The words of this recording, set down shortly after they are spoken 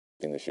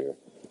this year.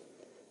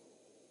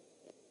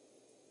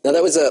 Now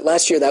that was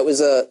last year. That was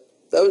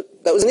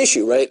an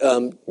issue, right?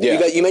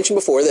 Yeah. You mentioned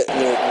before that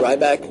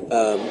Ryback.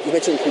 You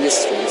mentioned in previous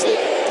streams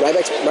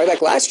that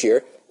Ryback last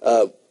year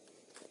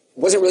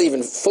wasn't really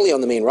even fully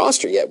on the main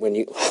roster yet. When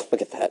you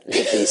look at that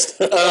beast,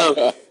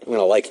 I'm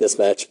gonna like this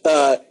match.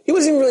 He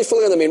wasn't even really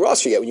fully on the main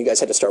roster yet when you guys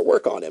had to start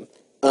work on him.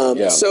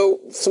 So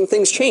some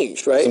things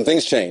changed, right? Some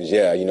things changed,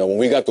 yeah. When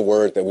we got the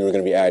word that we were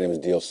going to be adding him as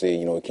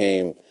DLC, it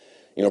came,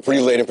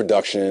 pretty late in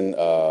production.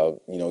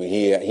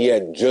 He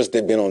had just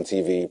been on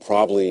TV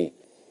probably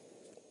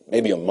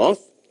maybe a month.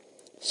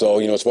 So,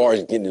 as far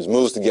as getting his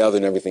moves together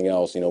and everything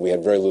else, we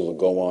had very little to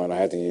go on. I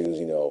had to use,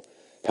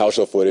 house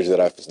show footage that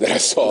I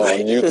saw on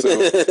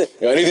YouTube.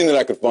 Anything that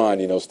I could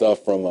find,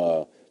 stuff from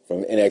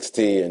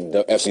NXT and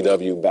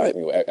FCW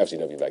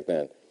back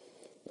then.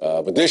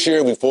 But this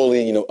year, we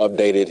fully,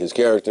 updated his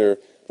character.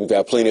 We've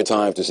had plenty of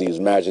time to see his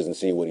matches and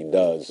see what he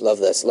does. Love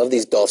this. Love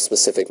these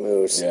Dolph-specific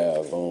moves.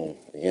 Yeah, boom.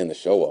 Again, the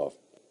show-off.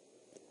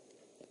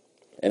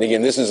 And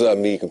again, this is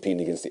me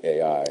competing against the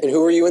AI. And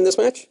who are you in this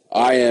match?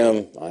 I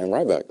am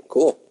Ryback.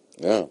 Cool.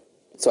 Yeah.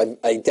 So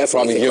I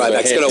definitely think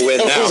Ryback's going to win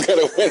now. Who's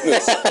going to win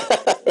this?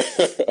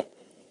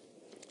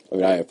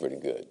 I am pretty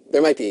good.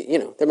 There might be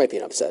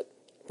an upset.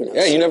 Who knows?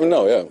 Yeah, you never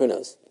know, yeah. Who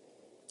knows?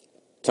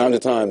 Time to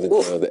time,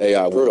 the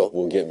AI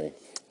will get me.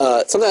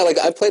 Something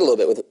I played a little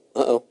bit with.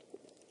 Oh,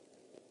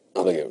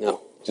 look at him.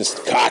 No.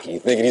 Just cocky,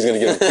 thinking he's going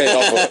to get a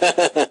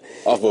pin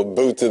off a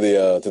boot to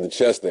the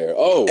chest there.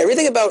 Oh,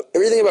 everything about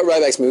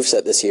Ryback's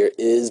moveset this year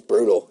is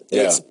brutal.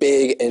 Yeah. It's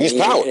big and he's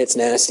power. And it's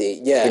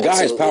nasty. Yeah, the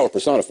guy is power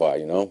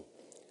personified. That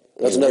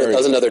was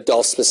another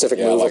Dolph-specific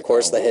move, of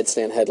course. The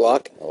headstand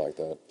headlock. I like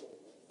that.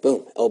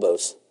 Boom,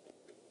 elbows.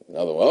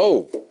 Another one.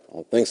 Oh, I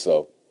don't think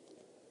so.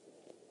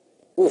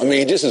 Oof.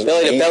 Just as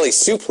belly to belly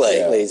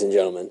suplex, ladies and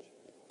gentlemen.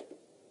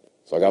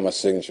 So I got my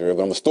signature,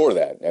 but I'm gonna store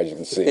that, as you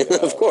can see.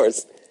 Of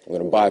course. I'm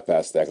gonna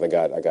bypass that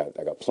because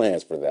I got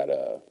plans for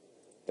that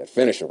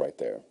finisher right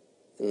there.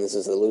 And this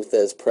is the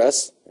Luthez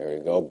press. There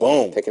you go.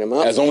 Boom. Picking him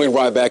up. As only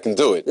Ryback can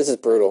do it. This is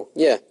brutal.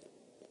 Yeah.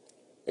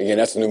 Again,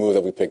 that's the new move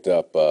that we picked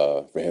up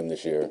for him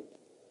this year.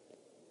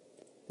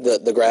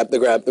 The grab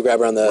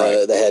around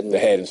the head. The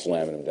head and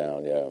slamming him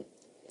down. Yeah.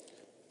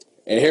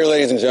 And here,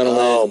 ladies and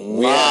gentlemen,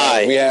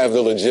 we have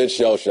the legit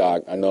shell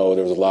shock. I know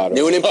there was a lot of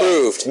new and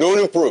improved. New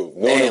and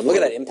improved. Damn, look at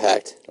that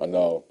impact. I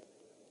know.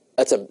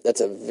 That's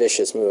a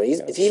vicious move.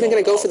 Is he even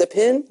going to go for the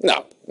pin?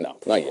 No,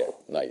 not yet.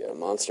 Not yet. A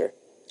monster.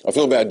 I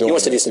feel bad doing. He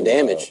wants to do some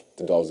damage.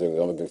 To Dolph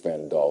Ziggler. I'm a big fan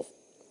of Dolph,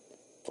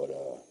 but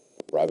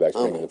Ryback's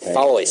bringing the pain.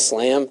 Follow a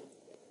slam.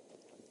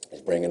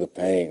 He's bringing the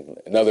pain.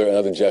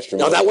 Another gesture.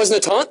 No, that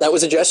wasn't a taunt. That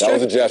was a gesture. That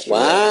was a gesture.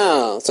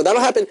 Wow. Yeah. So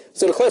that'll happen.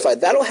 So to clarify,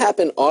 that'll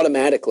happen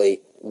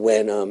automatically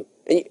when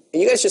and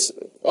you guys just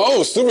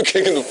super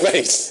kick in the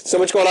face. So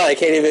much going on. I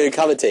can't even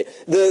commentate.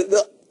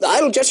 The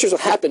idle gestures will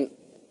happen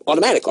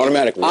automatically.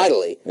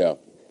 Idly. Yeah.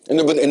 And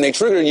they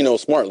trigger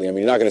smartly.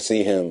 You're not going to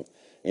see him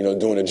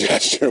doing a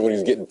gesture when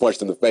he's getting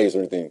punched in the face or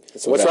anything.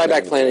 So what's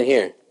Ryback planning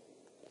here?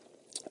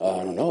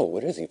 I don't know.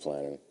 What is he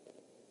planning?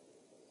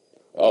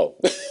 Oh.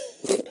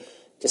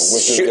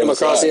 Just shoot him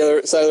across the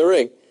other side of the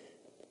ring.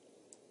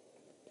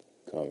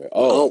 Come here.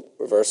 Oh,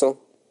 reversal.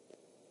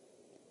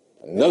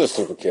 Another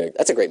super kick.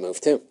 That's a great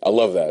move, too. I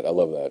love that.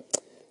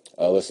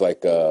 Looks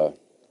like...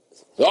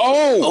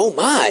 Oh,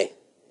 my.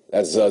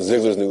 That's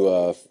Ziggler's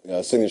new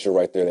signature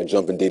right there, that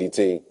jumping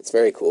DDT. It's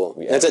very cool.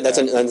 That's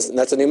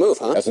a new move,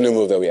 huh? That's a new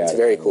move that we added. It's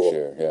very cool.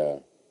 This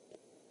year.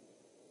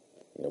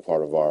 Yeah.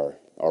 Part of our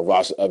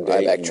roster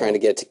update. Ryback trying to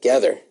get it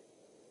together.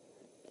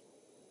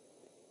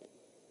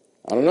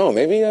 I don't know.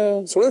 Maybe.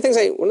 So one of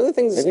the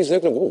things. Maybe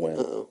Ziggler will win.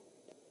 Uh-oh.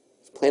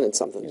 He's planning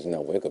something. Using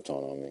that wake up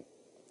tone on me.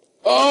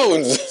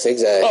 Oh,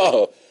 zigzag.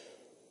 Oh,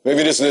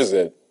 maybe this is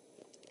it.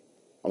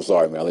 I'm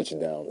sorry, man. I let you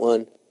down.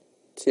 1,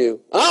 2.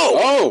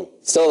 Oh!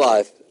 Still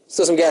alive.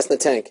 Still some gas in the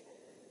tank.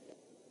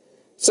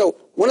 So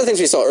one of the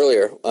things we saw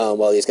earlier,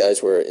 while these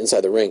guys were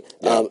inside the ring,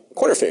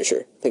 corner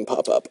finisher thing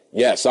pop up.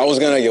 Yes, I was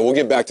gonna. Yeah, we'll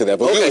get back to that.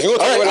 But okay. All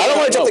right. I don't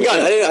want to jump the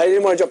gun. I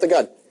didn't want to jump the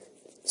gun.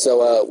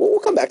 So we'll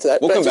come back to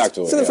that. We'll come back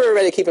to it. Something for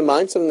everybody to keep in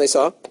mind. Something they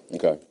saw.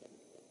 Okay.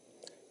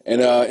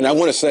 And I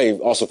want to say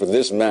also for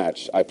this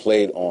match, I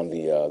played on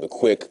the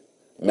quick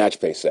match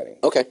pace setting.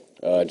 Okay.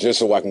 Just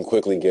so I can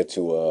quickly get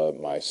to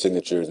my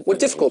signatures. What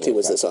difficulty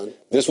was this on?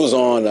 This was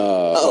on.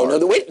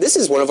 This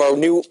is one of the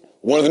new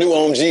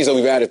OMGs that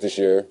we've added this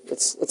year.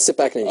 Let's sit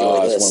back and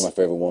enjoy this. It's one of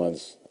my favorite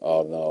ones.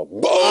 Oh no!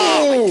 Boom!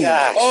 Oh my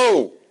gosh!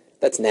 Oh,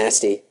 that's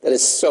nasty. That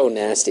is so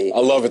nasty. I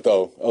love it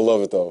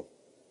though.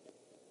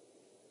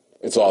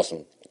 It's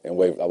awesome. And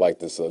wait, I like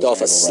this.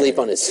 Dolph asleep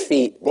on his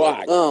feet.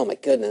 Black. Oh my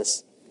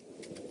goodness.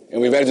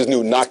 And we've added this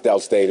new knocked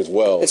out state as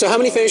well. And so how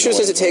many finishers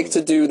does it take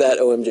to do that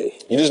OMG?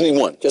 You just need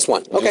one. Just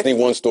one. Okay. You just need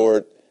one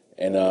stored.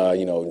 And,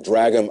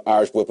 drag him,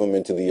 Irish whip him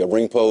into the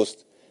ring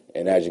post.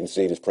 And as you can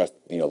see, just press,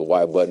 the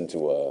Y button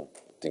to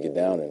get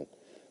down and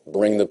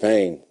bring the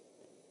pain.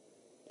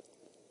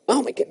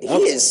 Oh, my God.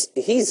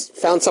 He's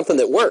found something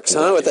that works,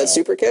 huh, with that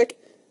super kick?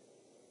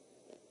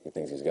 He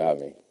thinks he's got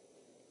me.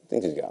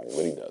 But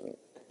he doesn't.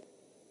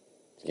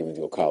 give it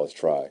a college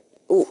try.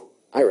 Ooh,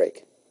 eye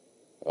rake.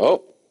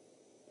 Oh.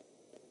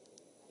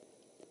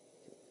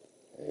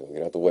 Hey,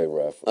 get out the way,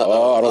 ref.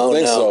 Oh, I don't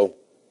think so.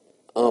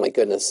 Oh, my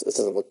goodness. This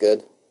doesn't look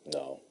good.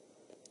 No.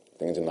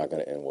 Things are not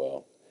going to end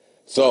well.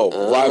 So,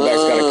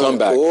 Ryback's got to come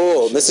back.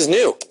 Cool. This is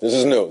new. This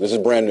is new. This is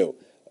brand new.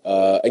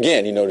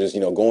 Again, just,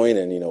 going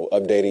and,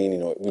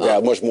 updating, we've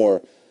got much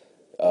more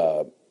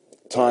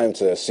time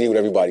to see what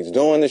everybody's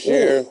doing this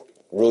year.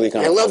 Really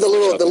kind of. I love the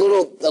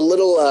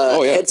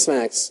little yeah. head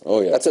smacks.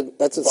 Oh, yeah. That's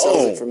what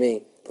sells it for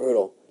me.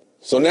 Brutal.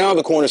 So now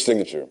the corner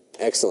signature.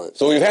 Excellent.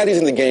 So we've had these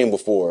in the game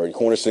before,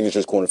 corner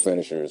signatures, corner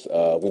finishers.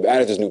 We've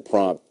added this new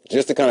prompt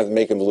just to kind of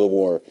make them a little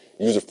more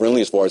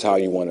user-friendly as far as how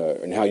you want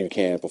to and how you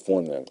can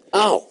perform them.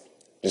 Oh.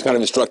 Just kind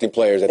of instructing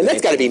players. And that's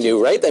got to be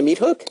new, right? That meat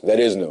hook? That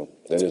is new.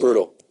 That is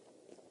brutal.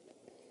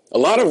 A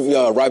lot of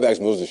Ryback's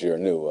moves this year are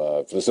new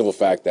for the simple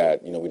fact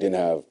that, we didn't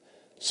have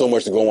so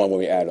much to go on when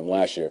we added them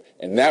last year.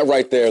 And that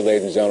right there,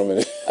 ladies and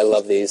gentlemen. I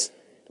love these.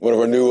 One of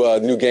our new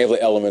gameplay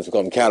elements. We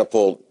call them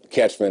catapult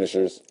catch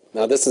finishers.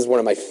 Now, this is one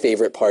of my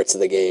favorite parts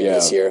of the game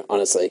this year,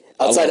 honestly.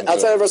 Outside of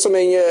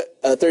WrestleMania,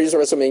 30s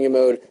of WrestleMania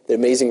mode, the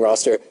amazing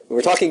roster. When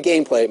we're talking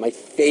gameplay, my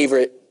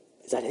favorite...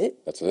 Is that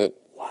it? That's it.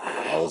 Wow.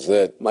 That was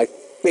it. My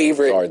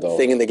favorite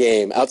thing in the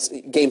game,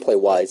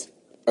 gameplay-wise,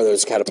 are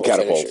those catapult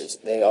finishers.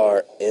 They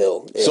are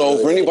ill. So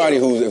for anybody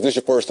if this is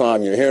your first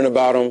time, you're hearing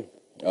about them,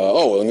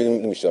 let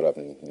me shut up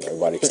and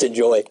everybody just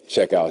enjoy.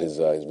 Check out his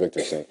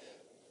victory scene.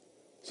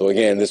 So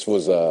again, this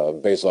was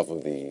based off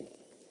of the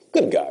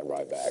good guy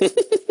Ryback.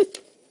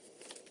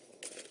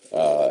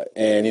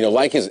 And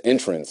like his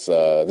entrance,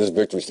 this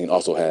victory scene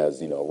also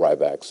has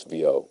Ryback's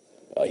VO.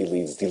 He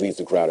leads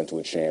the crowd into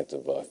a chant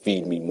of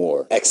 "Feed me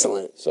more."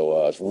 Excellent.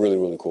 So it's really,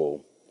 really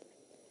cool.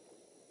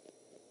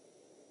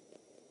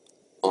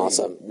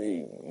 Awesome.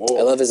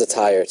 I love his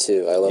attire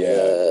too. I love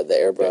the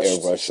airbrush.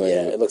 The airbrush thing.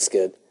 Yeah, it looks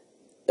good.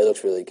 It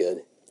looks really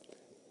good.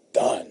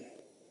 Done.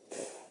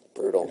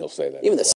 Brutal. He'll say that. Even the